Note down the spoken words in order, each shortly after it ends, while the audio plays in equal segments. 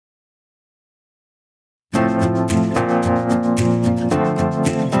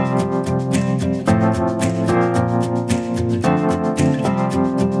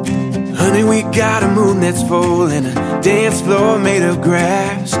got a moon that's full and a dance floor made of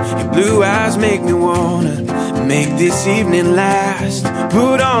grass. Your blue eyes make me wanna make this evening last.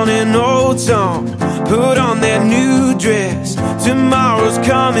 Put on an old song, put on that new dress. Tomorrow's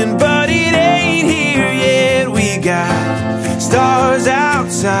coming but it ain't here yet. We got stars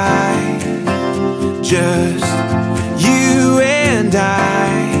outside, just you and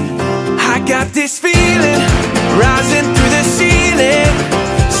I got this feeling rising through the ceiling,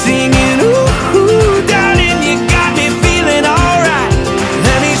 singing ooh, ooh, darling, you got me feeling alright.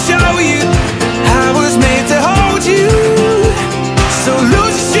 Let me show you I was made to hold you. So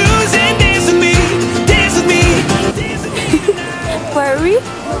lose your shoes and dance with me, dance with me, dance with me. Where are we?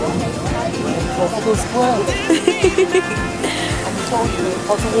 Trafalgar Square. I told you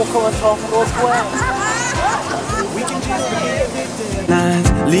how to walk around Trafalgar Square. We can just lines,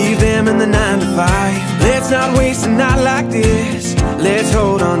 leave them in the 9 to 5. Let's not waste a night like this. Let's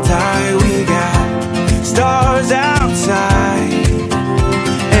hold on tight. We got stars outside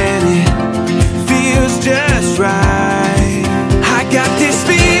and it feels just right. I got this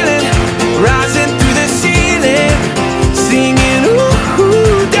feeling rising through the ceiling, singing ooh,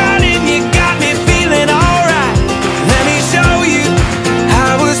 ooh, darling, you got me feeling alright. Let me show you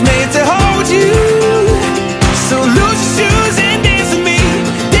I was made to hold you. So lose your shoes and dance with me,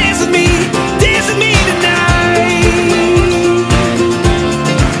 dance with me, dance with me tonight.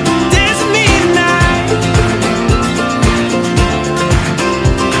 Dance with me tonight.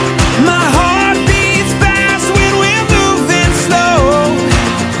 My heart beats fast when we're moving slow.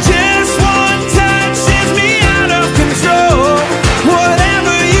 Just one touch sends me out of control.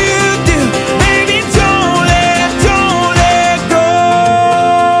 Whatever you do, baby, don't let go.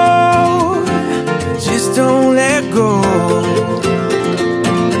 Just don't let go.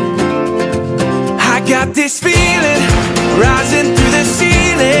 I got this feeling